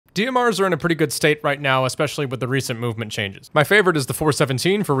DMRs are in a pretty good state right now, especially with the recent movement changes. My favorite is the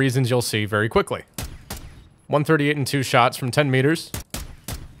 417 for reasons you'll see very quickly. 138 and 2 shots from 10 meters,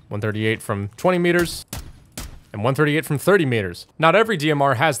 138 from 20 meters, and 138 from 30 meters. Not every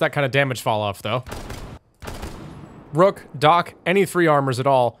DMR has that kind of damage fall off though. Rook, Dock, any 3 armors at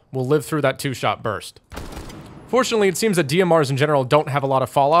all will live through that 2-shot burst. Fortunately, it seems that DMRs in general don't have a lot of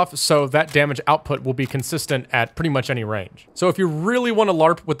fall off, so that damage output will be consistent at pretty much any range. So if you really want to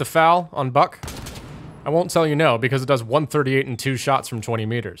LARP with the FAL on Buck, I won't tell you no, because it does 138 and 2 shots from 20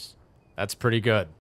 meters. That's pretty good.